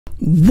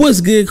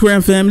What's good,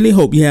 Crown family?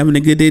 Hope you're having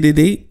a good day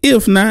today.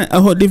 If not, I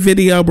hope the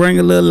video bring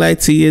a little light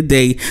to your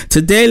day.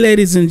 Today,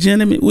 ladies and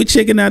gentlemen, we're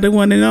checking out the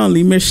one and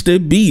only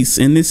MrBeast,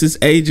 and this is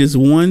ages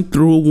 1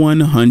 through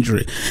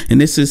 100,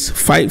 and this is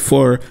fight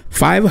for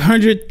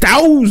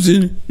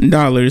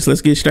 $500,000.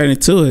 Let's get straight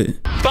into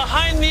it.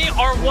 Behind me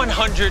are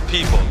 100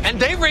 people, and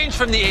they range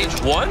from the age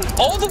 1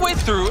 all the way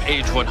through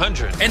age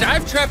 100. And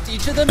I've trapped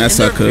each of them in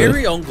their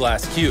very own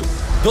glass cube.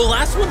 The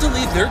last one to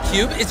leave their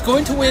cube is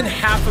going to win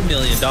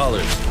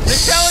 $500,000. The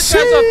challenge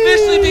has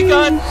officially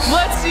begun.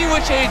 Let's see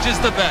which age is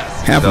the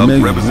best.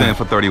 $500,000. Represent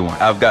for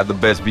 31. I've got the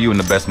best view and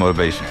the best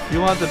motivation.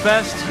 You want the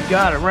best? You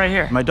got it right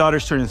here. My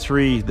daughter's turning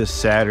 3 this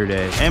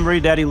Saturday. Emery,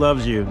 Daddy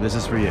loves you. This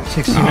is for you.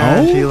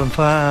 69, feeling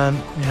fine.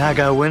 Yeah, I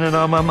got winning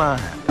on my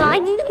mind.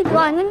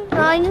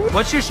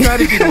 What's your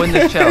strategy to win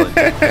this challenge?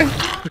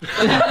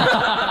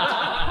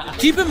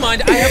 Keep in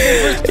mind, I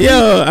have over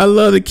Yo, I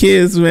love the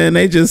kids, man.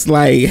 They just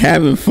like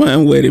having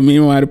fun with it.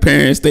 Meanwhile, the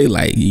parents, they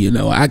like, you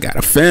know, I got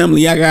a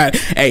family.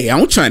 Hey,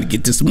 I'm trying to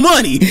get this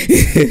money.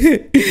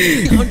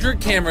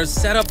 100 cameras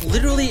set up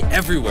literally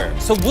everywhere.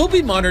 So we'll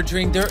be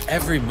monitoring their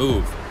every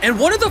move. And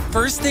one of the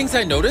first things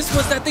I noticed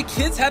was that the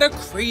kids had a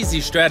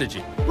crazy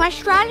strategy. My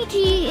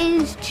strategy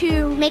is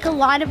to make a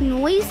lot of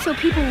noise so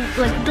people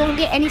don't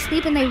get any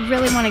sleep and they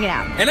really want to get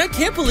out. And I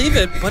can't believe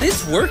it, but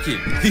it's working.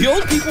 The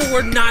old people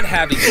were not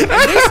having it,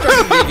 and they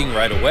started leaving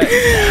right away.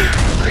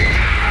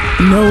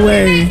 No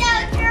way.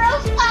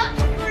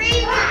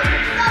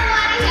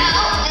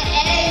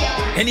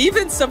 And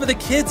even some of the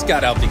kids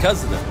got out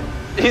because of them.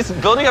 He's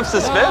building up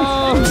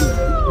suspense.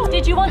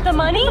 Did you want the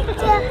money?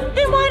 Yeah.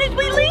 Then why did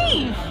we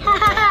leave?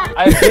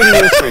 I have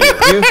good news for you.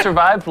 You've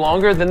survived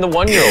longer than the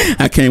 1-year-old.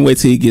 I can't wait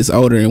till he gets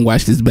older and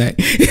watch this back.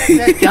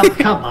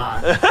 Come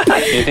on.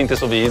 Do you think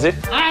this will be easy?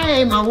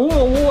 I'm a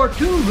World War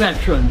II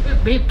veteran.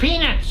 It'd be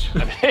peanuts.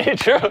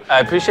 True. I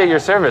appreciate your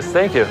service.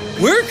 Thank you.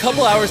 We're a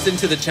couple hours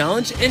into the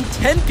challenge and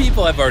 10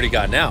 people have already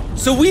gotten out.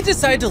 So we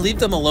decided to leave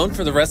them alone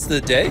for the rest of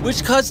the day,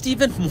 which caused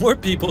even more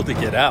people to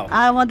get out.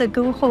 I want to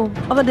go home.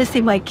 I want to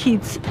see my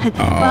kids.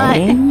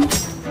 Bye.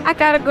 I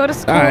gotta go to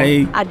school.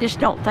 I just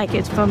don't think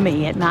it's for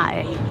me at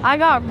night. I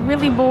got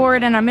really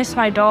bored and I missed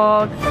my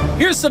dog.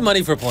 Here's some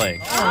money for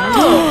playing.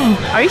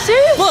 Are you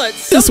serious? But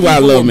that's why I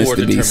love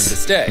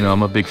MrBeast. You know,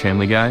 I'm a big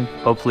family guy.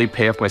 Hopefully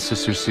pay off my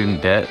sister's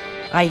student debt.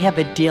 I have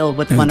a deal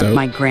with one of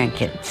my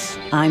grandkids.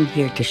 I'm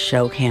here to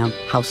show him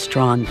how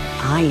strong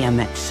I am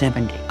at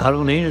 70. I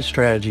don't need a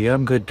strategy.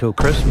 I'm good till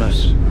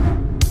Christmas.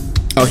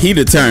 Oh, he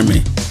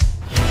determined.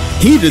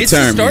 He determined. It's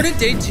the start of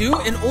day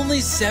 2 and only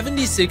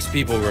 76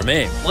 people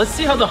remain. Let's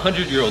see how the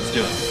 100-year-old's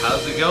doing.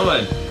 How's it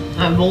going?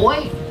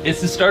 Boy.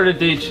 It's the start of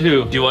day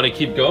 2. Do you want to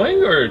keep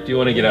going or do you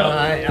want to get out?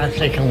 I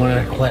think I'm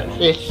going to quit.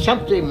 It's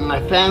something my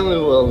family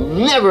will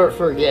never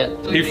forget.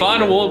 He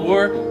fought in a World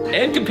War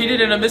and competed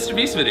in a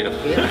MrBeast video.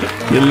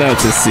 You love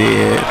to see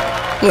it.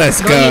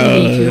 Let's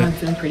go. I'm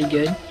feeling pretty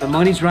good. The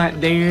money's right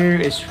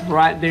there. It's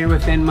right there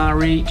within my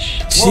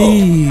reach.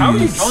 Jeez. How are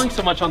you drawing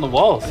so much on the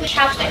walls?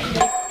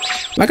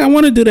 Like, I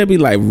want to do that be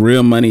like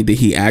real money that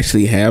he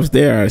actually has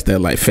there, or is that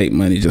like fake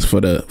money just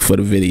for the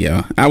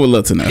video? I would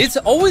love to know. It's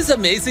always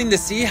amazing to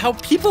see how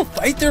people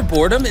fight their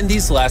boredom in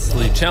these last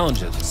 3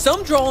 challenges.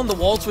 Some draw on the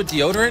walls with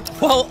deodorant,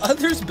 while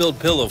others build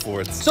pillow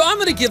forts. So I'm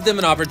gonna give them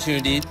an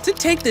opportunity to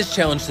take this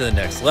challenge to the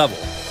next level.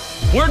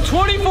 We're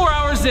 24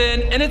 hours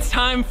in, and it's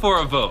time for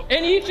a vote.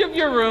 In each of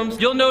your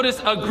rooms, you'll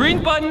notice a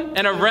green button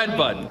and a red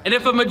button. And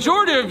if a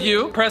majority of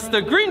you press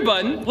the green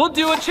button, we'll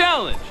do a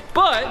challenge.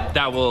 But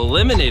that will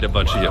eliminate a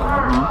bunch of you.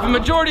 If a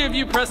majority of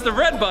you press the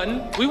red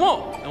button, we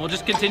won't, and we'll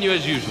just continue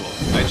as usual.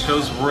 I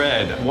chose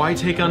red. Why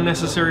take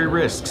unnecessary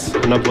risks?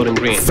 I'm not voting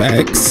green.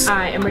 Facts.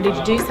 I am ready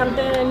to do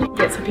something,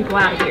 get some people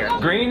out of here.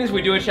 Green is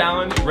we do a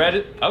challenge.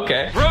 Red,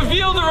 okay.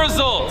 Reveal the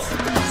results.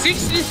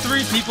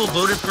 63 people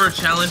voted for a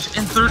challenge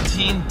and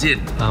 13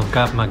 didn't. I've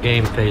got my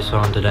game face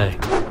on today.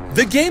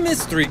 The game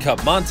is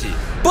 3-cup Monty,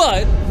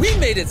 but we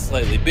made it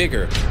slightly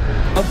bigger.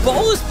 A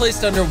ball is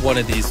placed under one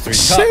of these 3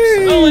 cups.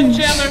 Nolan,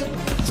 Chandler,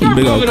 start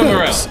moving them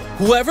around.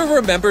 Whoever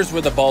remembers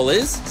where the ball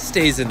is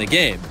stays in the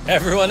game.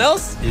 Everyone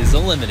else is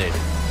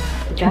eliminated.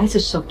 The guys are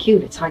so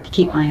cute, it's hard to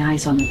keep my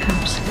eyes on the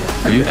cups.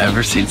 Have you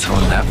ever seen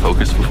someone that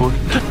focused before?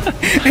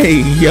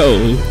 Hey,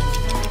 yo.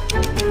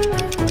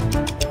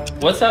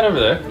 What's that over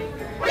there?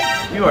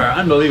 You are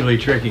unbelievably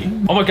tricky.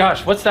 Oh my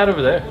gosh, what's that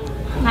over there?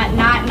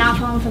 Not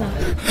falling for them.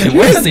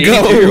 Let's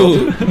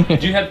go.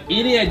 Do you have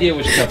any idea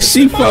which cup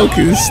She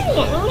focused.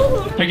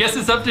 I guess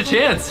it's up to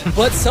chance.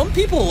 But some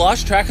people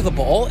lost track of the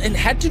ball and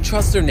had to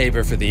trust their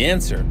neighbor for the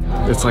answer.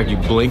 It's like you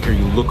blink or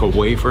you look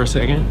away for a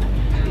second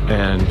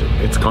and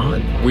it's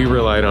gone. We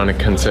relied on a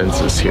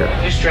consensus here.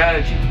 New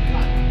strategy.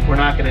 We're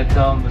not going to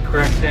tell them the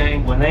correct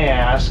thing. When they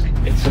ask,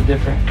 it's a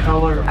different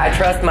color. I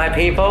trust my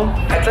people.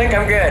 I think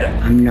I'm good.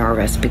 I'm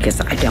nervous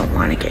because I don't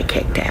want to get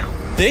kicked out.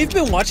 They've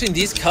been watching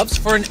these cups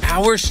for an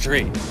hour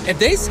straight. If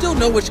they still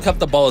know which cup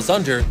the ball is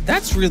under,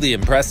 that's really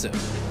impressive.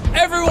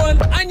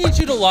 Everyone, I need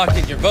you to lock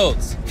in your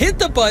votes. Hit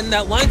the button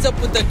that lines up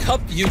with the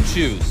cup you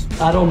choose.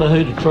 I don't know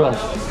who to trust.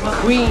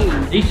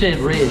 Green. He said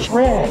red.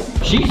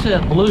 Red. She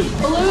said blue.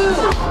 Blue.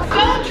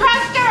 Don't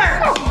trust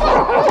her.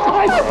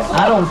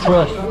 I don't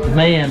trust the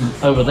man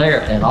over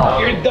there at all.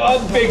 You're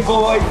done, big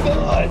boy.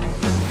 Done.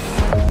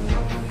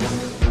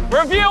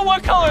 Reveal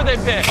what color they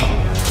picked.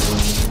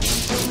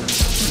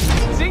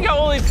 Seeing how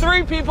only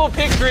 3 people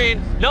picked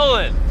green.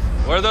 Nolan,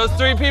 were those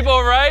 3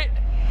 people right?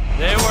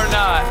 They were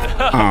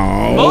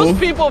not. Most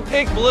people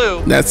picked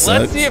blue. That sucks.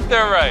 Let's see if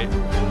they're right.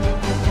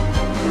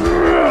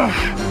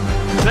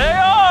 They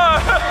are!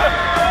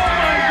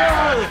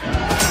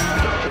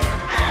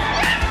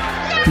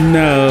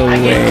 No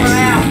way.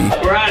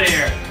 We're out of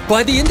here.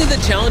 By the end of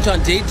the challenge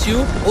on day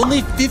 2,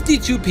 only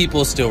 52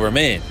 people still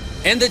remain.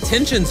 And the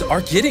tensions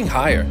are getting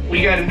higher.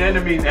 We got an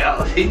enemy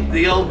now,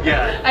 the old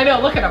guy. I know,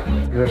 look at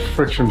him. There's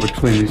friction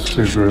between these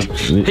two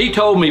groups. He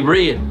told me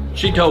red.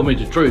 She told me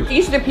the truth.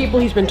 These are the people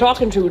he's been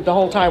talking to the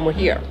whole time we're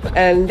here.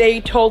 And they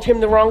told him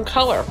the wrong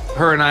color.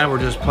 Her and I were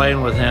just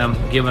playing with him,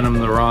 giving him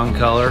the wrong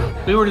color.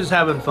 We were just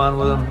having fun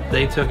with him.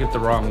 They took it the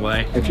wrong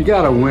way. If you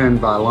gotta win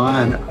by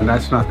line, and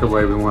that's not the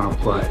way we want to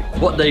play.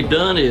 What they've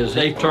done is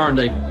they've turned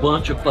a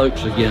bunch of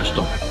folks against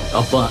them.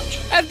 A bunch.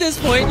 At this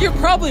point, you're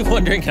probably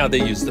wondering how they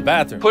use the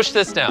bathroom. Push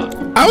this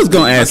down. I was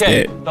gonna ask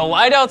that. The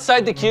light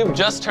outside the cube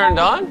just turned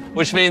on,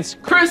 which means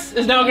Chris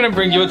is now gonna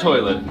bring you a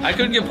toilet. I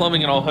couldn't get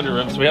plumbing in all 100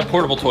 rooms, so we have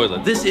portable toilets.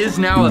 This is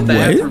now a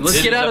bathroom.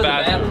 Let's get out of the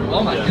bathroom.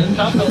 Oh my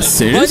goodness.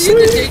 Seriously? By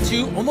the end of day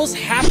 2, almost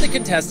half the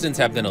contestants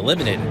have been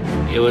eliminated.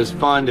 It was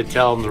fun to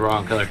tell them the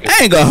wrong color. I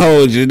ain't gonna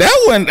hold you.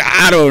 That one,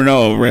 I don't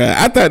know, bro.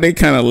 I thought they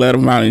kind of let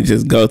them out and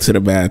just go to the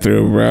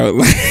bathroom, bro.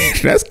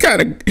 Like, that's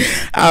kind of,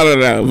 I don't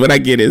know, but I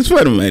get it. It's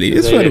for the money.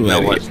 It's for the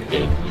money.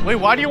 Wait,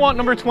 why do you want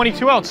number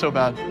 22 out so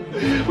bad?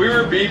 We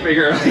were beeping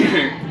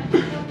earlier.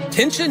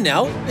 Tension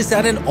now is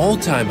at an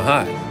all-time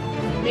high.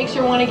 Makes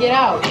you want to get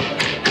out.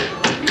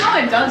 No,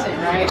 it doesn't,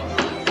 right?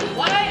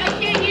 Why? I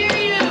can't hear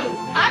you.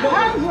 I'm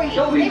hungry.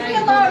 Leave me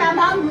alone. I'm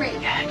hungry.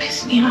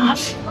 Piss me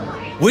off.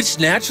 Which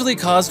naturally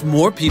caused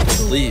more people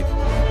to leave.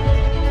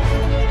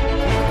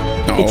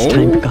 It's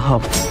time to go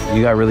home.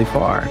 You got really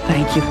far.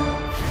 Thank you.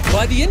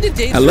 By the end of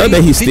day 3, I love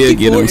that he still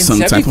get them some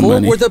type of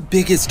money. were the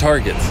biggest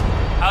targets.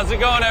 How's it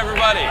going,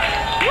 everybody?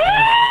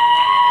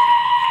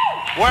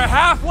 We're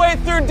halfway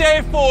through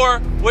day 4,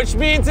 which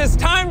means it's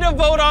time to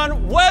vote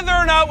on whether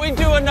or not we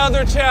do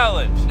another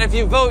challenge. If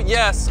you vote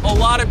yes, a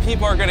lot of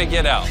people are gonna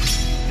get out.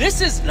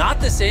 This is not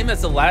the same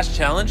as the last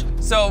challenge.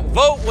 So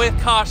vote with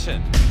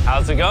caution.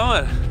 How's it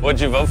going? What'd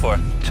you vote for?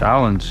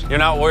 Challenge. You're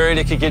not worried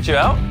it could get you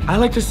out? I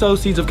like to sow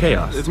seeds of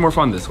chaos. It's more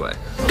fun this way.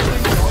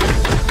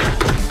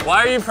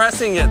 Why are you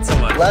pressing it so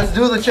much? Let's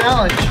do the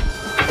challenge.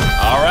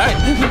 All right.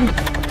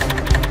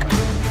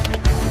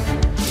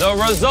 The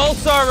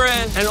results are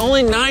in, and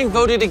only 9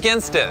 voted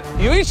against it.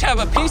 You each have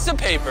a piece of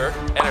paper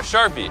and a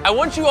Sharpie. I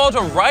want you all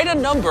to write a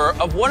number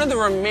of one of the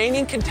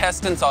remaining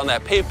contestants on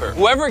that paper.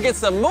 Whoever gets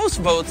the most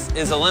votes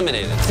is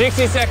eliminated.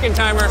 60-second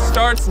timer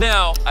starts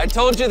now. I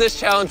told you this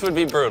challenge would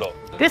be brutal.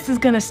 This is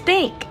gonna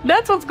stink.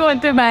 That's what's going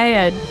through my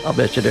head. I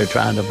bet you they're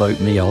trying to vote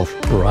me off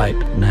right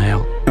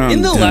now.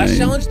 In the last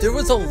challenge, there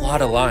was a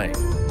lot of lying.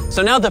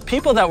 So now the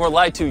people that were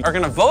lied to are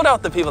gonna vote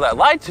out the people that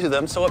lied to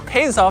them, so it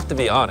pays off to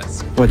be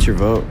honest. What's your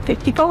vote?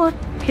 54.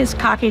 His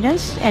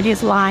cockiness and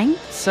his lying.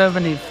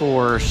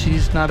 74.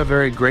 She's not a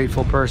very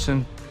grateful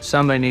person.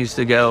 Somebody needs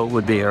to go,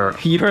 would be her.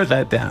 You heard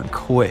that down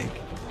quick.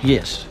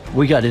 Yes,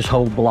 we got his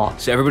whole block.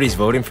 So everybody's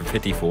voting for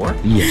 54?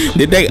 Yes.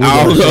 Did they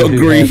all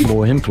agree?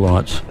 More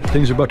influence.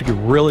 Things are about to get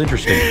real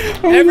interesting.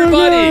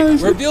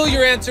 Everybody, reveal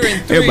your answer in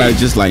 3. Everybody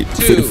just like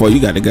 54. You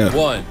got to go.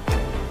 1.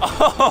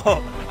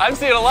 Oh, I'm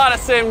seeing a lot of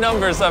same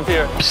numbers up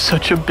here.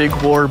 Such a big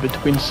war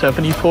between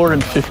 74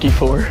 and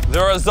 54.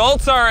 The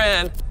results are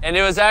in, and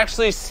it was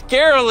actually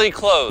scarily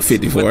close.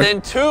 54.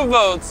 Within 2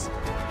 votes,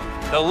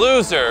 the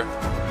loser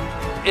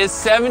is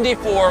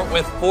 74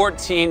 with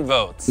 14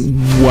 votes.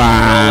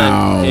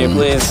 Wow. Can you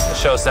please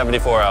show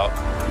 74 out?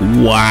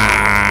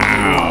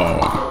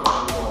 Wow.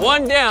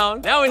 1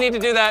 down. Now we need to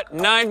do that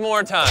 9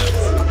 more times.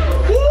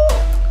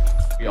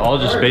 We all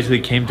just basically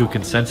came to a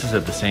consensus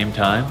at the same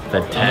time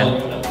that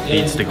 10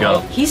 needs to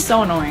go. He's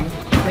so annoying.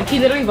 Like, he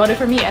literally voted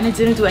for me and it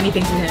didn't do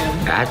anything to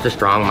him. That's the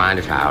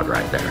strong-minded child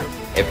right there.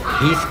 If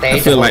he stays, I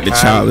feel like the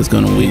child is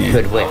gonna win.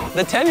 Could win.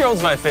 The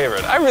 10-year-old's my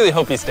favorite. I really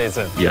hope he stays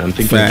in. Yeah, I'm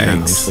thinking 10.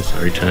 I'm so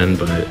sorry, 10,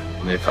 but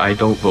if I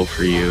don't vote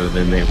for you,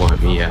 then they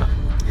want me out.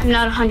 I'm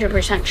not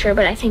 100% sure,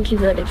 but I think he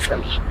voted for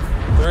me.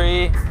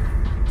 3,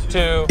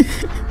 2,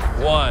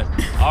 1.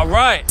 All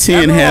right.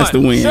 10 has to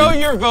win. Show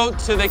your vote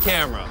to the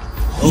camera.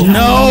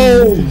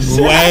 No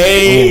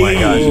way. Oh my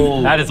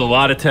gosh. That is a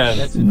lot of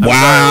 10s.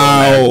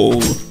 Wow.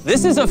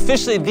 This is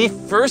officially the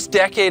first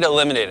decade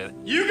eliminated.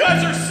 You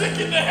guys are sick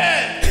in the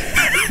head.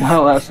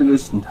 How lasted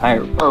this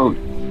entire vote?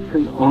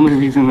 The only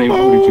reason they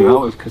voted you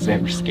out was because they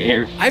were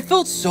scared. I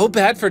felt so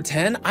bad for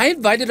 10, I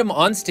invited him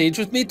on stage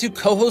with me to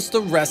co-host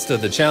the rest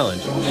of the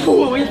challenge.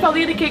 Oh, he's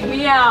probably gonna kick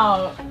me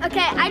out. Okay,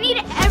 I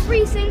need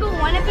every single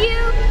one of you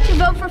to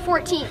vote for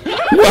 14.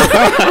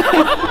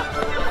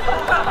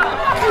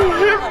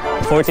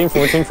 14,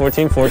 14,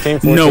 14, 14,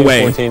 14, No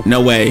way. 14.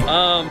 No way.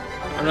 I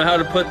don't know how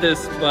to put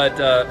this, but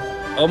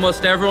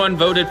almost everyone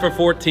voted for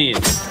 14.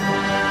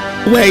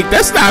 Wait,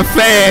 that's not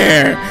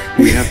fair.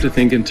 We have to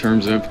think in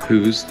terms of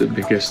who's the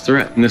biggest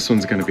threat, and this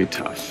one's gonna be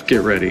tough.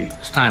 Get ready.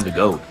 It's time to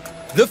go.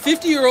 The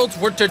 50-year-olds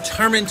were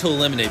determined to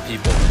eliminate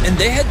people, and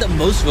they had the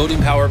most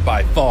voting power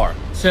by far.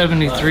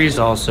 73 is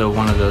also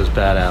one of those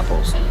bad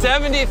apples.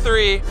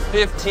 73,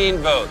 15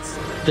 votes.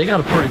 They got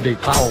a pretty big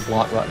power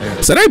block right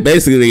there. So they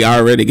basically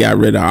already got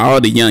rid of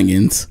all the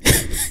youngins.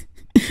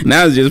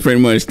 Now it's just pretty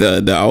much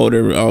the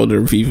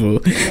older people.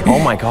 Oh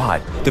my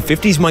God. The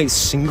 50s might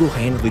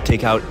single-handedly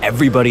take out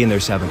everybody in their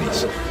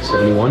 70s.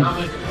 71?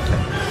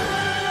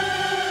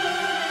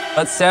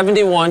 But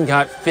 71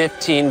 got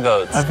 15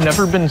 votes. I've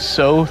never been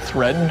so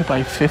threatened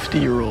by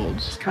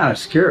 50-year-olds. It's kind of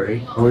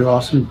scary. We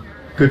lost some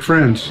good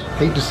friends.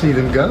 Hate to see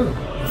them go.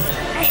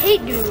 I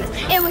hate doing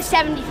this. It was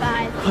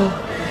 75.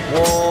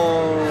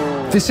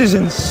 Whoa. This is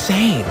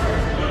insane.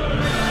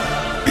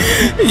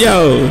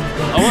 Yo,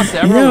 almost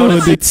everyone.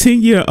 The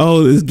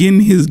 10-year-old is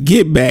getting his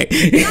get back.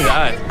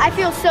 I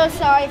feel so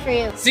sorry for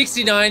you.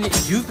 69,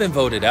 you've been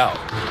voted out.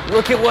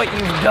 Look at what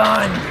you've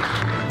done.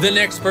 The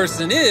next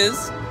person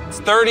is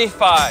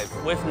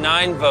 35 with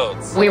 9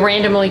 votes. We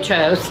randomly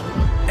chose.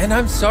 And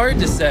I'm sorry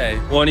to say,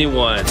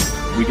 21.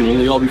 We can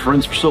only all be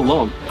friends for so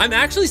long. I'm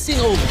actually seeing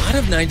a lot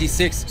of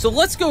 96, so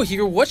let's go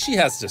hear what she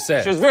has to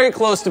say. She was very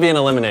close to being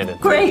eliminated.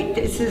 Great,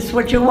 this is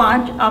what you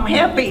want. I'm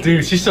happy.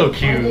 Dude, she's so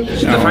cute. The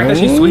fact that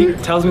she's sweet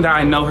tells me that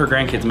I know her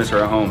grandkids miss her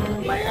at home.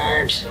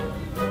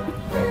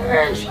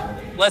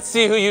 Let's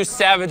see who you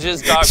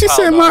savages dogpiled She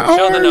said on. my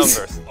Show the arms.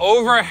 numbers.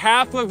 Over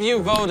half of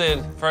you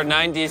voted for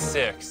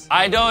 96.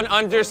 I don't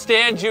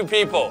understand you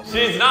people.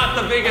 She's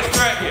not the biggest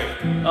threat here.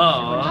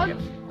 Oh,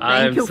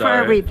 Thank you for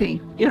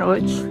everything. You know,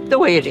 it's the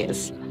way it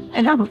is.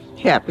 And I'm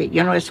happy.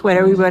 You know, it's what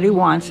everybody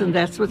wants, and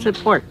that's what's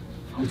important.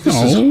 This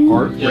is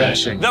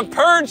heart-wrenching. The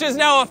purge is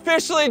now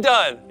officially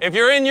done. If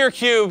you're in your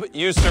cube,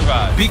 you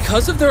survive.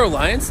 Because of their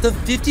alliance, the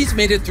 50s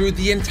made it through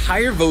the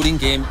entire voting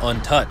game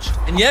untouched.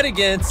 And yet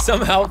again,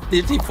 somehow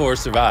 54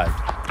 survived.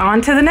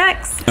 On to the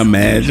next.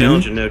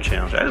 Imagine. Challenge or no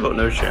challenge? I vote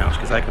no challenge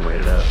because I can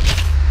wait it out.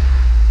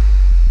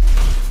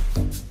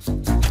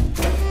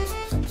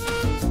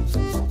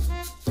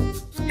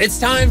 It's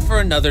time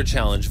for another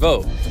challenge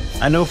vote.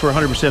 I know for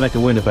 100% I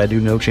can win if I do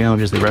no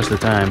challenges the rest of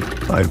the time.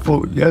 I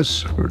vote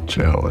yes for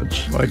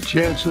challenge. My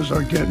chances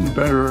are getting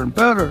better and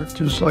better,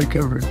 just like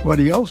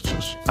everybody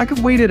else's. I could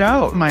wait it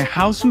out. My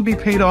house would be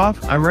paid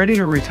off. I'm ready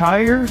to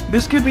retire.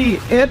 This could be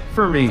it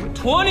for me.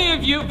 20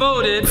 of you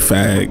voted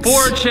Facts.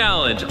 for a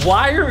challenge.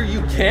 Why are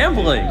you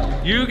gambling?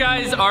 You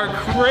guys are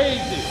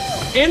crazy.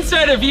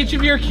 Inside of each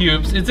of your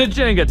cubes is a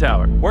Jenga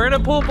tower. We're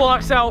gonna pull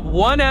blocks out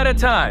one at a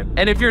time.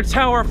 And if your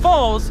tower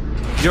falls,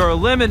 you're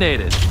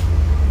eliminated.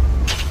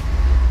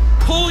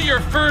 Pull your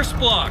first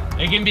block.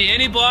 It can be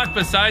any block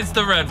besides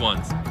the red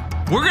ones.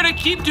 We're gonna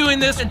keep doing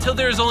this until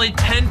there's only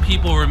 10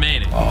 people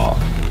remaining. Oh.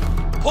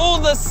 Pull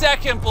the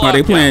second block. Are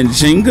they playing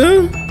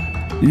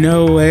Jenga?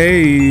 No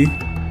way.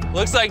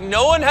 Looks like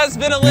no one has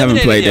been eliminated. I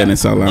haven't played yet. that in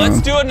so long.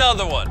 Let's do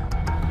another one.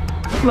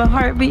 My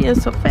heart beating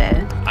so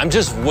fast. I'm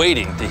just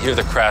waiting to hear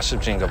the crash of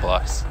Jenga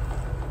blocks.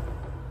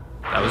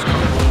 That was cool.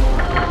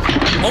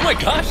 Oh my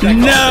gosh, I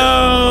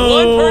called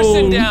it. One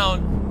person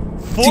down.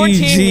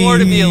 14 more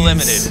to be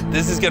eliminated.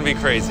 This is gonna be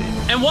crazy.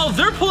 And while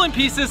they're pulling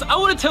pieces, I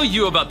wanna tell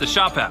you about the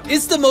Shop app.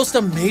 It's the most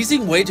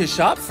amazing way to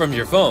shop from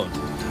your phone.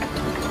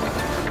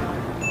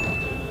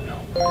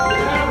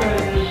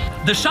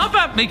 The Shop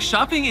app makes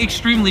shopping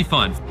extremely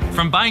fun.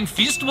 From buying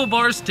Feastable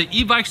bars to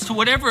e-bikes to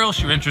whatever else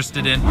you're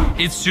interested in,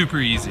 it's super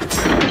easy.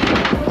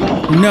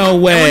 No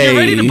way. And when you're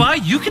ready to buy,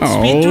 you can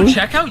speed through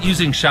checkout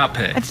using Shop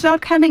Pay. It's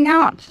not coming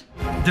out.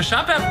 The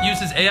Shop app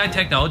uses AI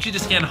technology to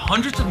scan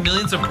hundreds of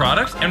millions of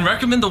products and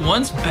recommend the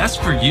ones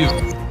best for you.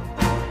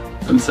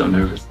 I'm so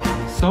nervous.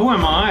 So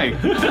am I.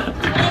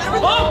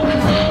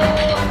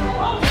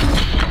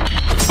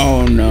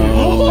 Oh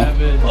no.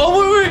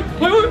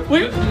 Oh,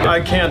 wait. I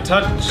can't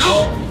touch.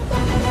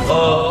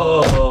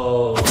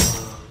 Oh.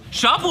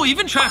 Shop will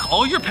even track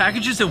all your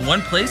packages in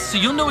one place so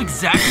you'll know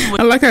exactly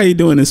what. I like how you're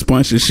doing this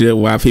sponsorship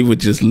while people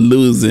just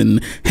losing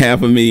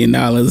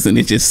 $500,000 and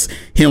it's just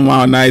him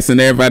all nice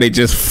and everybody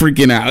just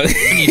freaking out.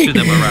 Each of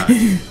them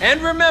arrive.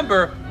 And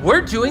remember,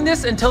 we're doing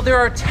this until there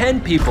are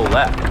 10 people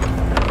left.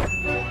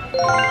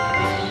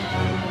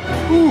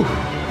 Ooh.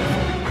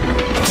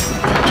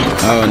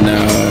 Oh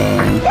no.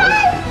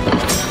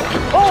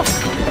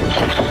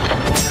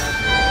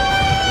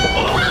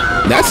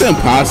 That's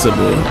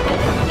impossible.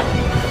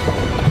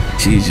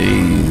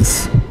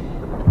 GG's.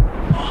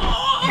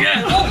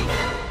 Yeah.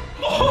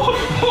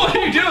 What are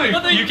you doing?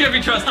 You can't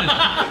be trusted.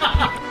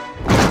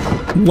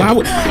 Why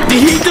would,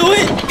 did he do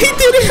it? He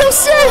did it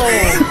himself.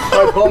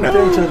 I bumped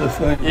into the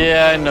thing.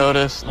 Yeah, I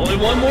noticed. Only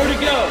one more to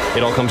go.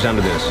 It all comes down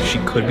to this. She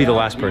could be the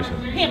last person.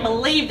 I can't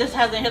believe this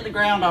hasn't hit the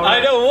ground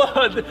already. I know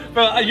what.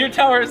 Bro, your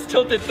tower is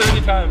tilted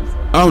 30 times.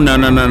 Oh, no.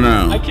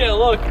 I can't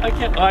look. I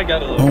can't. Oh, I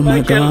gotta look. Oh, my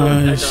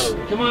gosh.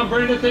 Come on,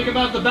 Brenda, think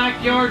about the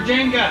backyard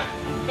Jenga.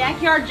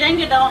 Backyard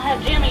Jenga don't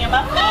have Jimmy in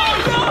my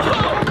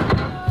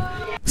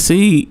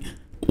See,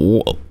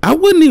 I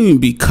wouldn't even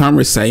be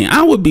conversating.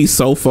 I would be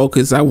so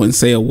focused, I wouldn't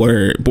say a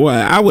word. Boy,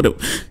 I would have.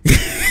 That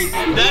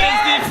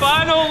is the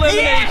final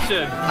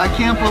elimination. I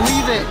can't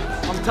believe it.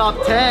 I'm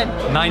top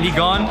 10. 90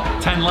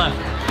 gone, 10 left.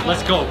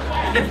 Let's go.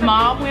 If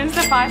Mom wins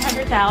the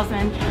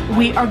 500,000,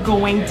 we are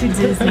going to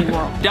Disney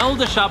World. Download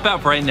the Shop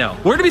app right now.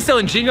 We're gonna be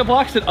selling Jenga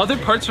blocks and other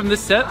parts from this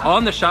set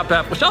on the Shop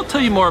app, which I'll tell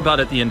you more about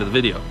at the end of the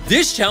video.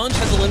 This challenge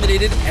has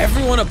eliminated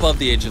everyone above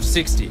the age of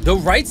 60. The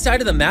right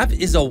side of the map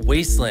is a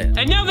wasteland.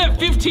 And now that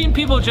 15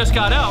 people just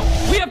got out,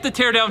 we have to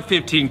tear down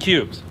 15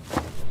 cubes.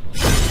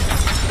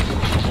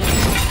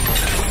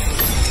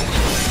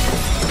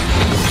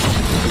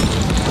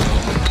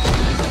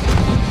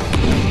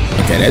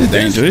 Okay, that's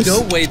dangerous. There's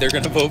no way they're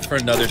gonna vote for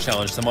another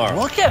challenge tomorrow.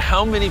 Look at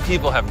how many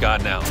people have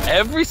gotten out.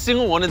 Every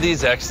single one of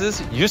these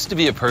X's used to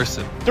be a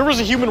person. There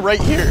was a human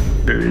right here.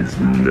 There is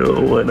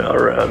no one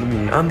around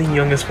me. I'm the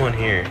youngest one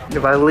here.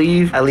 If I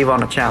leave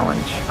on a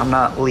challenge. I'm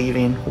not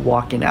leaving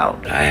walking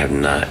out. I have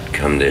not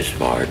come this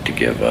far to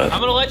give up. I'm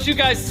gonna let you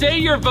guys say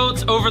your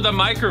votes over the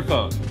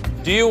microphone.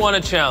 Do you want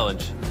a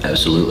challenge?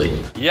 Absolutely.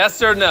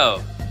 Yes or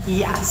no?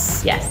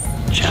 Yes. Yes.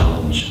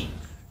 Challenge.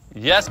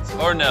 Yes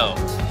or no?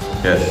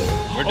 Yes.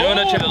 We're doing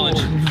a challenge.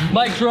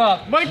 Mic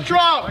drop. Mic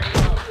drop.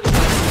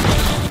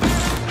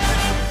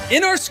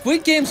 In our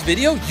Squid Games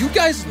video, you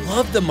guys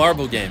loved the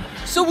marble game,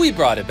 so we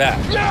brought it back.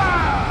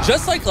 Yeah!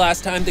 Just like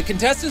last time, the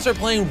contestants are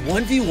playing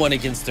 1v1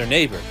 against their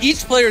neighbor.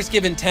 Each player is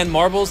given 10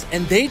 marbles,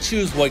 and they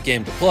choose what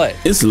game to play.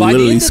 It's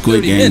literally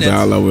Squid Games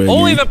all over again.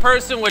 Only the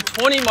person with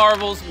 20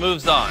 marbles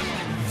moves on.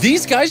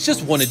 These guys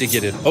just wanted to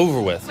get it over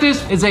with.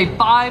 This is a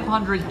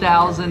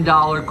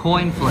 $500,000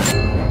 coin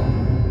flip.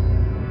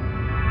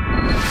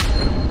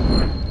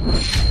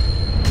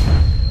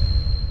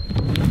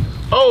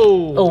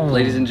 Oh.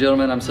 Ladies and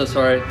gentlemen, I'm so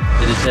sorry.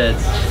 It is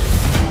heads.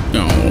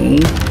 No.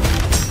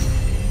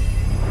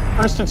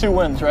 First to 2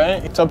 wins,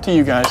 right? It's up to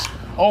you guys.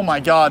 Oh my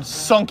God,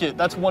 sunk it.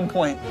 That's 1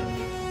 point.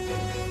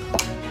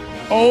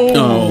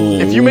 Oh.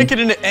 If you make it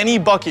into any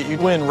bucket, you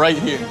win right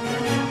here.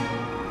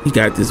 You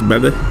got this,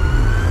 brother.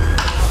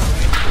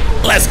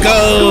 Let's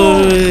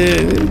go.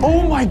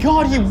 Oh my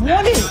God, he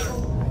won it.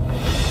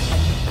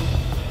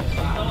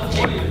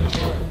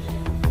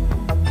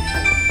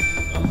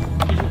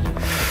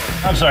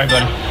 I'm sorry,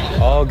 buddy.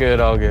 All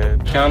good, all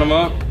good. Count them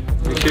up.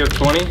 Make sure you have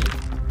 20.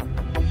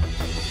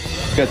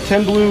 Got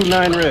 10 blue,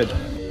 9 red.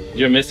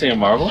 You're missing a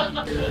marble?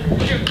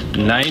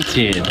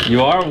 19.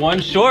 You are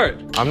 1 short.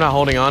 I'm not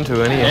holding on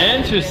to any.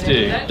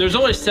 Interesting. There's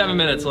only 7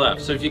 minutes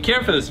left, so if you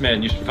care for this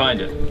man, you should find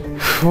it.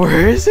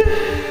 Where is it?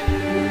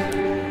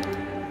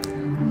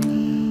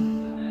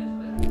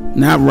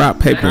 Not rock,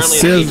 paper,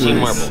 scissors. 18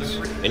 marbles.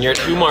 And you're at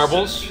 2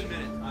 marbles.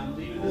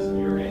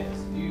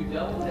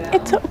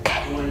 It's okay.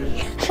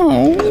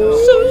 Oh. I'm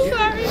so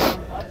sorry.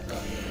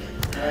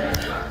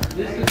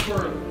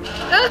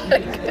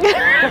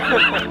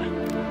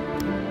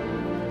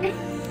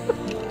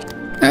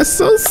 That's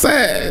so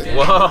sad.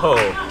 Whoa.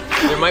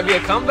 There might be a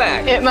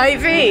comeback. It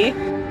might be.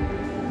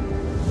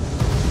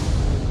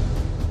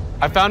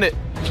 I found it.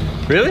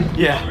 Really?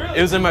 Yeah,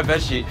 it was in my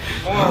bed sheet.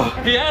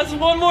 He has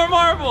 1 more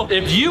marble.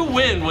 If you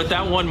win with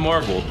that 1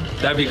 marble,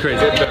 that'd be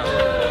crazy.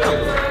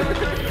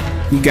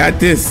 You got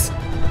this.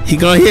 He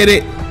gonna hit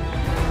it.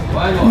 No.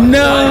 I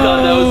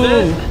thought that was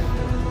it.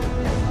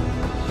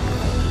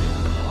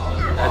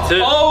 That's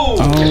it. Oh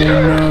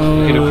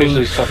no. You can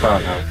officially step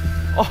out now.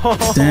 Oh,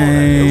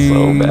 dang.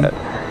 So bad.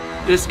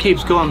 This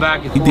keeps going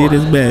back and He forth. did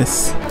his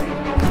best.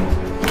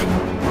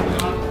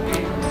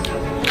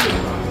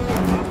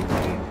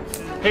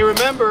 Hey,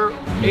 remember,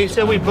 he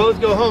said we both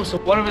go home, so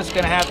one of us is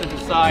gonna have to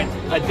decide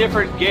a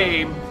different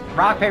game.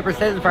 Rock, paper,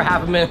 scissors for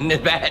half a minute is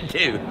bad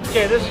too.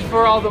 Okay, this is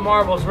for all the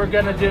marbles. We're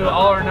gonna do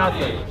all or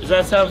nothing. Does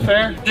that sound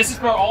fair? This is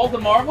for all the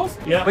marbles?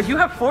 Yeah. But you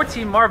have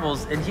 14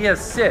 marbles and he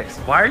has 6.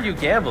 Why are you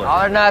gambling?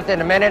 All or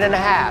nothing, a minute and a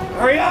half.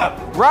 Hurry up!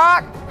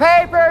 Rock,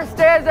 paper,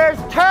 scissors,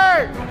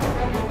 turn!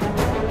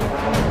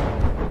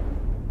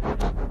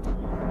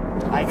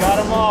 I got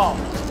them all.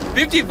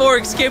 54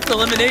 escaped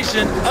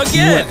elimination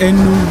again. What in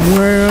the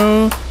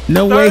world?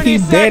 No way he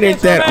betted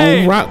that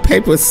on rock,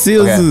 paper,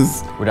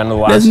 scissors. Okay. We're down to the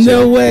last There's 2.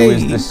 no way. It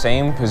was the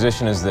same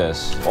position as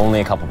this, only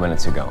a couple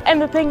minutes ago.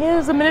 And the thing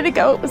is, a minute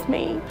ago, it was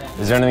me.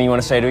 Is there anything you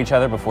want to say to each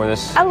other before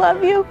this? I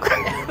love you.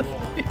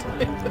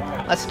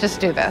 Let's just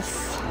do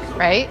this,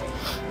 right?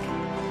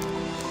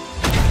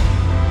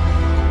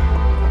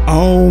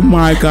 Oh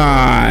my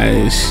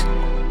gosh.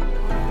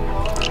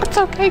 It's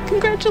okay,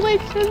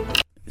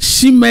 congratulations.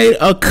 She made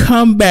a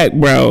comeback,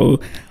 bro.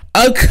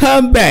 A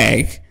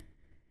comeback.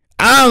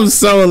 I'm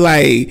so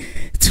like,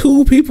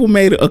 2 people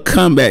made a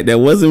comeback that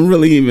wasn't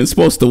really even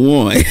supposed to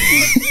win.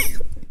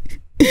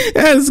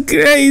 That's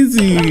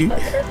crazy.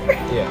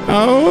 Yeah.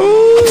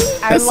 Oh,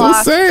 that's so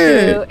lost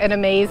sad. to an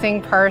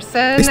amazing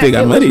person. They still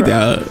got money,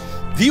 dog.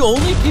 The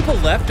only people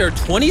left are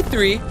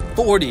 23,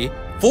 40,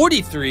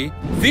 43,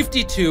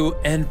 52,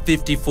 and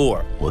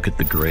 54. Look at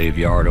the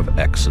graveyard of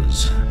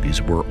X's.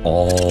 These were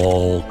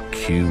all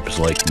cubes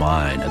like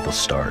mine at the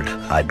start.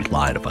 I'd be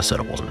lying if I said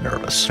I wasn't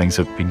nervous. Things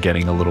have been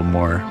getting a little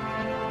more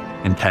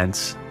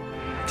intense.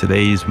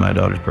 Today's my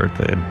daughter's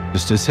birthday.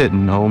 It's just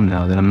hitting home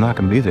now that I'm not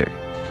going to be there.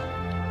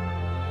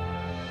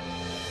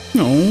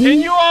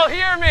 Can you all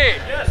hear me?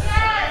 Yes.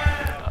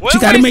 You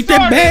gotta make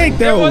that bag,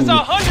 though. There was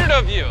 100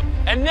 of you,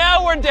 and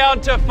now we're down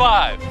to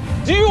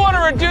 5. Do you want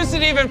to reduce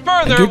it even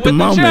further with the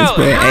challenge?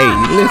 But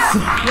hey,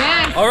 listen.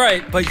 Yes. All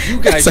right, but you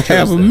guys That's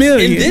chose $500,000.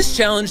 this. In this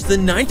challenge, the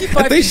 95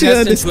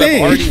 contestants who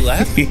have already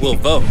left will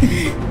vote.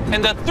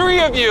 And the 3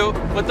 of you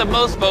with the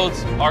most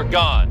votes are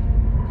gone.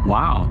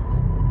 Wow.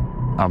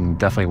 I'm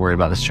definitely worried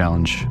about this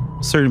challenge.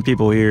 Certain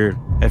people here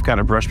have kind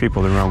of brushed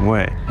people the wrong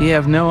way. You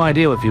have no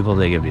idea what people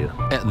they give you.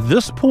 At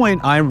this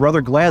point, I'm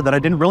rather glad that I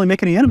didn't really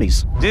make any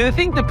enemies. Do you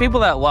think the people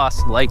that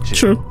lost liked you?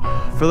 True.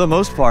 For the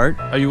most part.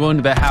 Are you willing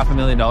to bet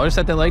 $500,000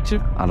 that they liked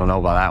you? I don't know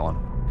about that one.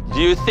 Do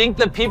you think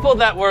the people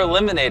that were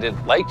eliminated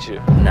liked you?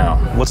 No.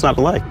 What's not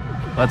to like?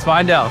 Let's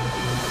find out.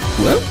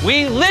 Well,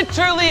 we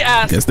literally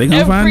asked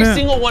every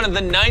single one of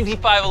the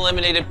 95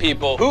 eliminated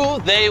people who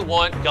they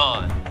want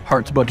gone.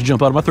 Heart's about to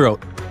jump out of my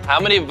throat. How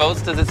many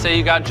votes does it say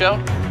you got,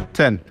 Joe?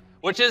 10.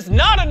 Which is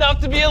not enough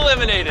to be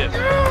eliminated.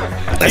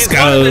 Let's He's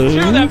go. one of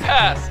the 2 that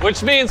passed,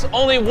 which means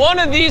only one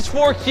of these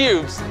 4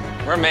 cubes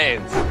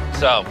remains.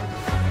 So,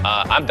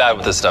 I'm bad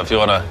with this stuff. You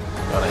wanna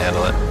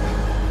handle it?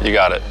 You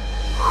got it.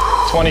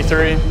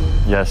 23.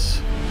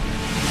 Yes.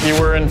 You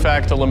were in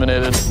fact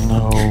eliminated.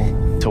 No.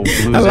 To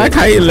lose I like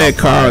how you let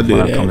Carl do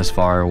when I've that. come this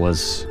far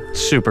was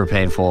super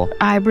painful.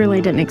 I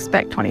really didn't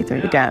expect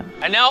 23 to go.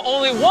 And now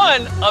only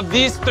one of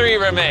these 3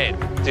 remain.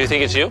 Do you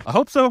think it's you? I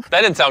hope so.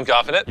 That didn't sound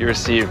confident. You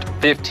received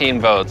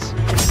 15 votes.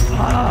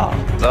 Wow.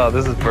 Oh,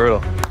 this is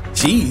brutal.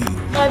 Gee.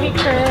 Love you,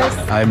 Chris.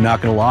 I'm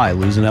not gonna lie,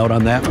 losing out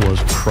on that was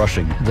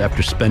crushing.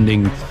 After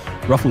spending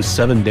roughly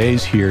 7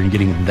 days here and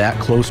getting that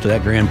close to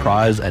that grand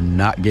prize and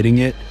not getting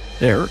it,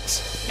 it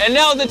hurts. And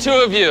now the 2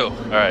 of you. All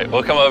right,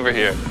 we'll come over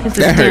here.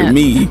 That hurt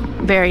me.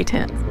 Very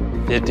tense.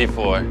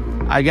 54.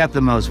 I got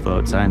the most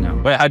votes, I know.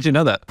 Wait, how'd you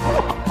know that?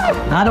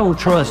 I don't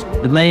trust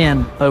the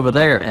man over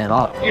there at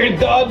all. You're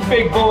done,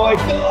 big boy,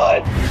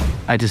 done.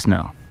 I just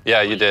know.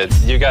 Yeah, you did.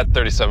 You got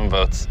 37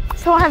 votes.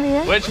 So I'm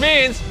in. Which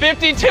means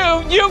 52,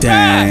 you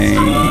Dang.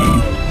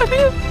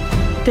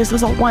 passed! This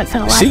was a once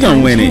in a lifetime She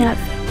gonna win chance.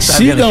 it.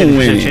 She gonna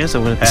win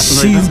it.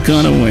 She's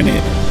gonna win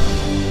it.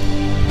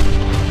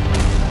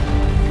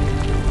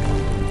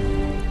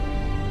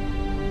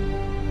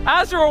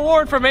 As a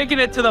reward for making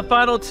it to the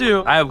final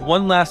 2, I have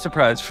one last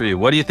surprise for you.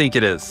 What do you think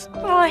it is?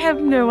 Oh, I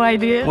have no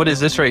idea. What is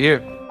this right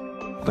here?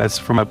 That's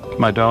for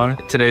my daughter.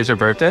 Today's her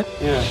birthday?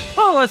 Yeah.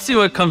 Well, let's see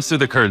what comes through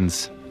the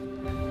curtains.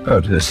 Oh,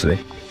 this thing.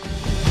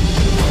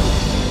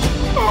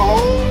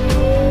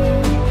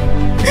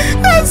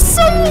 That's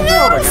so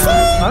beautiful.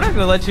 I'm not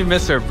gonna let you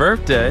miss her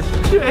birthday. Is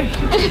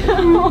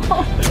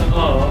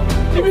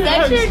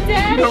that your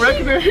dad?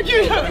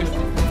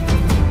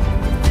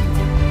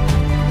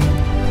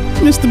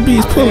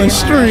 MrBeast pulling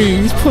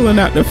strings, pulling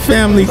out the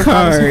family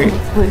card.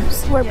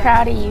 We're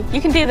proud of you. You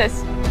can do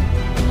this.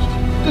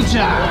 Good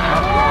job.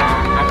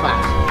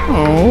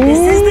 Oh,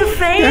 This is the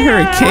fan. got her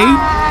a cake.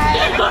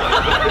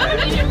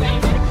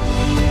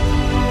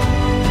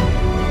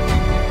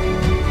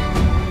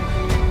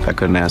 I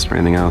couldn't ask for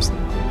anything else.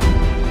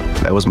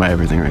 That was my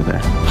everything right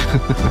there.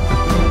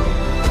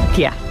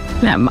 Yeah,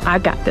 I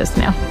got this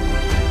now.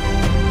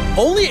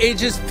 Only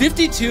ages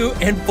 52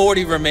 and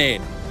 40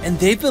 remain, and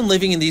they've been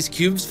living in these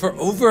cubes for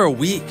over a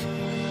week.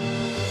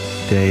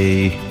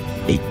 Day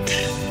 8.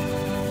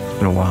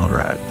 Been a wild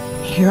ride.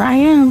 Here I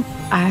am.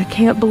 I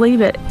can't believe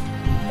it.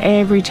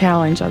 Every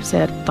challenge I've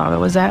said, thought I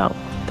was out.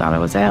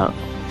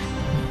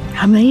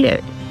 I made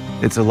it.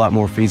 It's a lot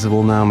more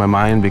feasible now in my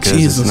mind because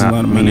Jesus, it's a lot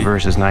not of me money.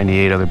 versus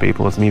 98 other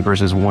people. It's me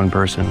versus one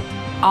person.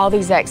 All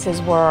these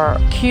X's were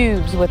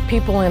cubes with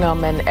people in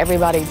them, and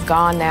everybody's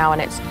gone now,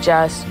 and it's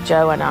just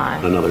Joe and I.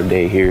 Another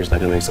day here is not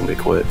gonna make somebody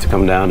quit. To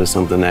come down to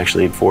something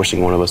actually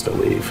forcing one of us to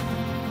leave.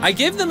 I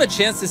gave them a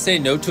chance to say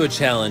no to a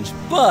challenge,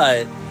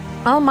 but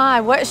Oh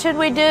my, what should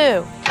we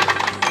do?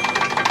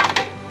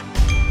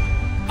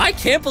 I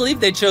can't believe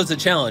they chose a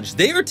challenge.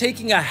 They are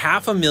taking a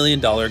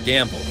 $500,000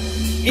 gamble.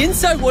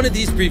 Inside one of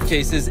these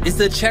briefcases is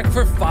the check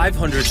for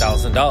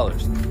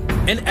 $500,000.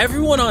 And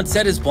everyone on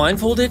set is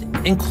blindfolded,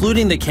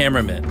 including the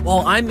cameraman,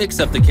 while I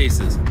mix up the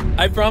cases.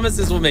 I promise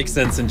this will make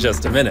sense in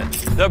just a minute.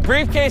 The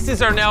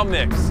briefcases are now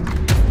mixed.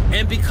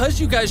 And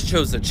because you guys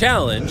chose a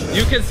challenge,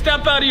 You can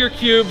step out of your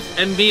cubes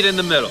and meet in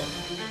the middle.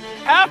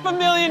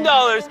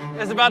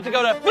 $500,000 is about to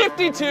go to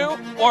 52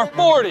 or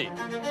 40.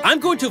 I'm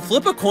going to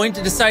flip a coin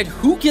to decide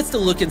who gets to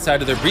look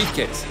inside of their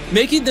briefcase,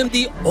 making them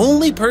the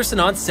only person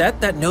on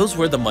set that knows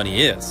where the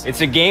money is.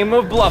 It's a game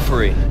of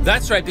bluffery.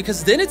 That's right,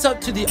 because then it's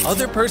up to the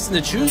other person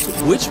to choose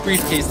which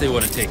briefcase they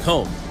want to take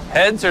home.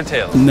 Heads or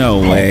tails? No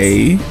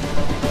way.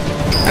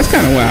 That's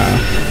kind of wild.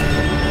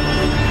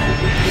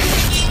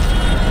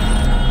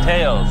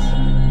 Tails.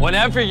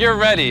 Whenever you're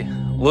ready,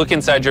 look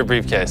inside your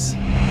briefcase.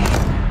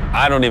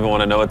 I don't even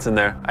want to know what's in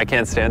there. I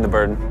can't stand the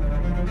burden.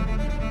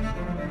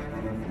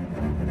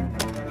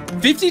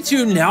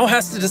 52 now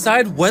has to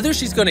decide whether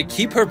she's going to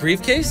keep her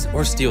briefcase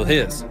or steal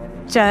his.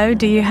 Joe,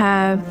 do you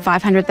have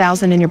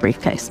 $500,000 in your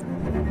briefcase?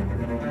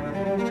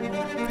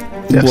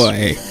 Yes.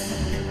 Boy.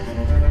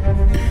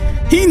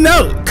 He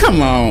know.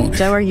 Come on.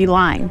 Joe, are you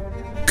lying?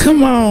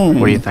 Come on.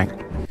 What do you think?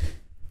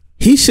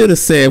 He should have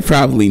said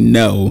probably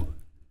no.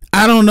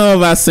 I don't know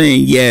about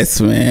saying yes,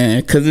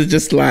 man, because it's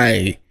just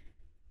like,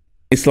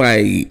 it's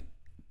like,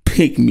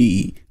 pick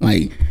me.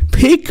 Like,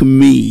 pick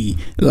me.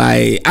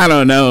 Like, I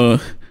don't know.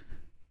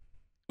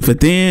 But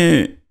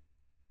then,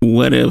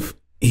 what if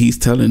he's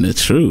telling the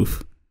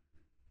truth?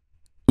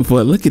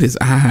 Boy, look at his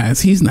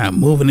eyes. He's not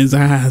moving his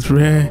eyes,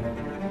 bruh.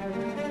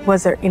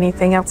 Was there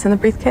anything else in the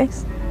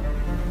briefcase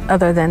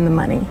other than the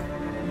money?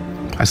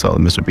 I saw the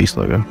MrBeast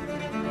logo.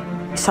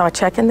 You saw a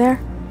check in there?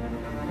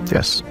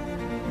 Yes.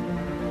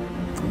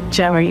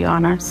 Joe, are you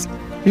honest?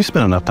 You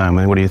spent enough time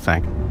with it. What do you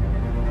think?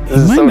 This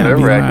is so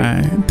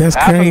nerve-wracking. That's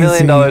crazy.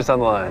 $500,000 on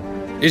the line.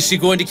 Is she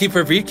going to keep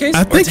her briefcase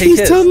I or think take he's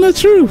his? telling the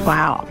truth.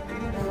 Wow.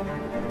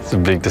 It's a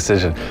big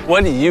decision.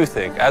 What do you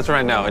think, as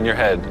right now in your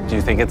head? Do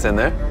you think it's in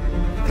there?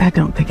 I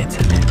don't think it's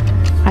in there.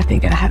 I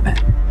think I have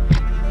it.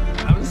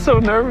 I'm so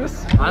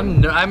nervous.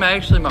 I'm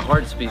actually, my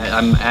heart's beating.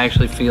 I'm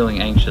actually feeling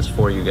anxious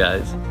for you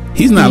guys.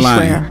 He's not You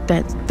lying. swear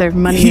that their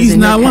money is He's in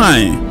not your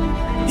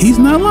lying. He's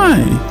not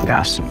lying.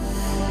 Yes.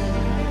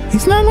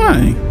 He's not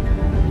lying.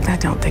 I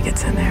don't think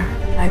it's in there.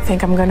 I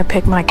think I'm going to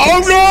pick my case. Oh,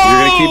 no!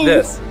 You're going to keep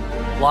this.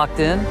 Locked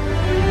in?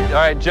 All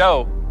right,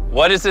 Joe,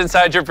 what is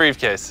inside your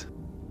briefcase?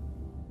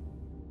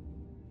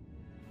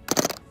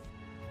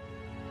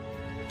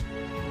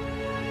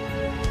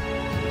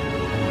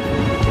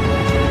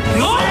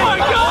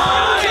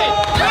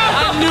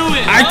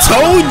 I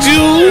told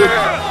you.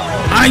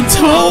 I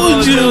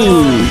told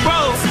you.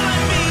 Bro,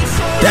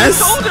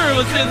 That's. I told her it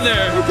was in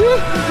there.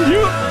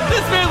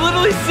 This man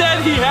literally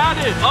said he had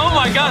it. Oh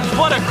my gosh,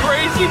 what a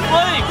crazy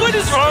play. What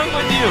is wrong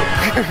with you?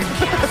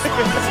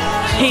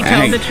 He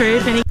told the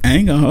truth and he... I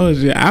ain't gonna hold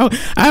you.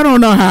 I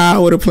don't know how I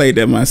would have played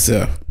that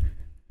myself.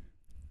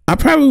 I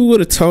probably would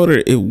have told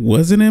her it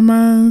wasn't in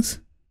mine.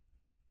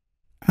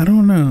 I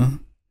don't know.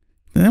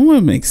 That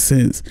wouldn't make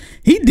sense.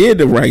 He did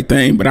the right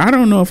thing, but I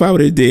don't know if I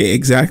would have did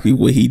exactly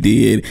what he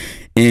did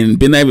and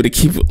been able to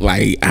keep it.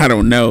 Like, I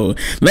don't know.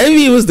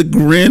 Maybe it was the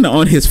grin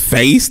on his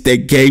face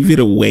that gave it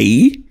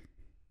away.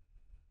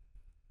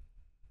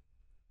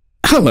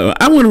 Hold on.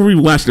 I want to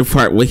rewatch the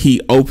part where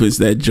he opens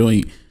that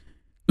joint.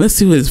 Let's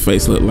see what his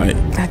face looked like.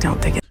 I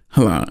don't think it.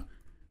 Hold on.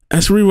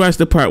 Let's rewatch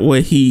the part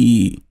where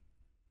he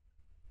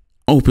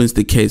opens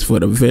the case for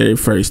the very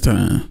first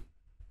time.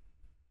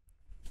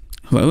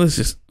 Well, let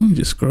me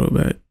just scroll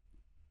back.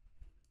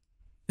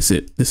 That's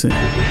it. I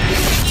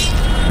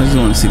just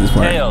want to see this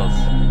part. Tails.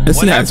 Let's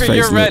see how his Whenever face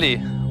you're look. ready,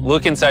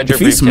 look inside your If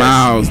he briefcase.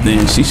 smiles,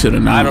 then she should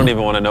have known. I don't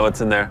even want to know what's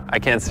in there. I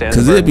can't stand it.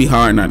 Because it'd be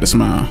hard not to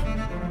smile.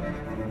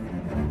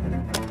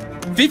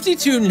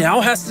 52 now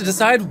has to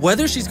decide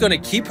whether she's going to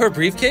keep her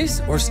briefcase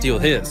or steal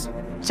his.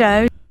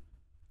 Joe.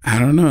 I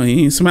don't know.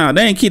 He ain't smiled.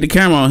 They ain't keep the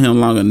camera on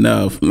him long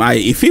enough. Like,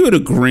 if he would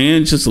have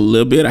grinned just a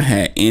little bit or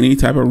had any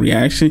type of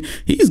reaction,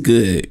 he's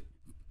good.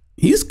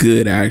 He's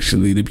good,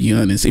 actually, to be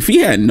honest. If he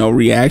had no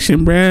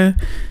reaction, bruh,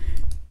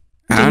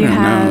 I don't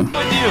know.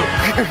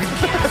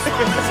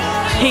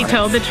 He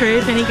told the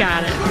truth and he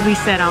got it. We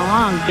said all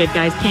along, good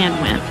guys can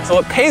win. So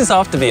it pays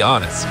off to be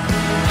honest.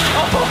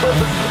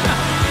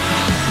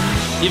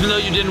 Even though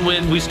you didn't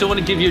win, we still want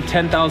to give you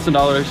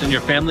 $10,000 and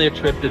your family a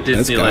trip to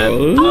Let's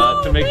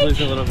Disneyland to make things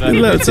a little better. I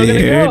love to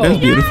hear it. That's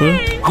beautiful.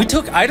 We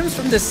took items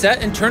from this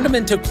set and turned them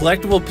into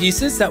collectible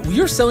pieces that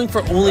we are selling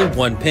for only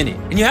 1 penny.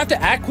 And you have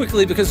to act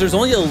quickly because there's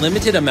only a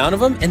limited amount of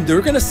them and they're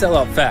going to sell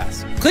out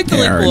fast. Click the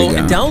link below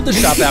and download the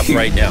shop app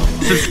right now.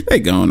 They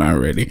gone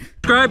already.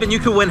 Subscribe and you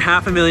can win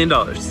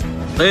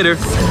 $500,000. Later.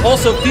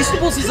 Also,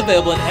 Feastables is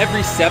available in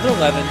every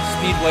 7-Eleven,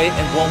 Speedway,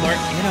 and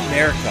Walmart in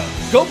America.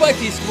 Go buy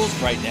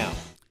Feastables right now.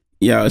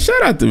 Yo,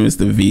 shout out to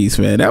MrBeast,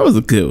 man. That was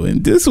a good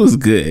one. This was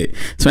good.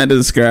 Smash the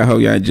subscribe. Hope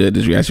y'all enjoyed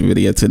this reaction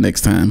video. Till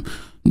next time,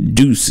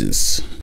 deuces.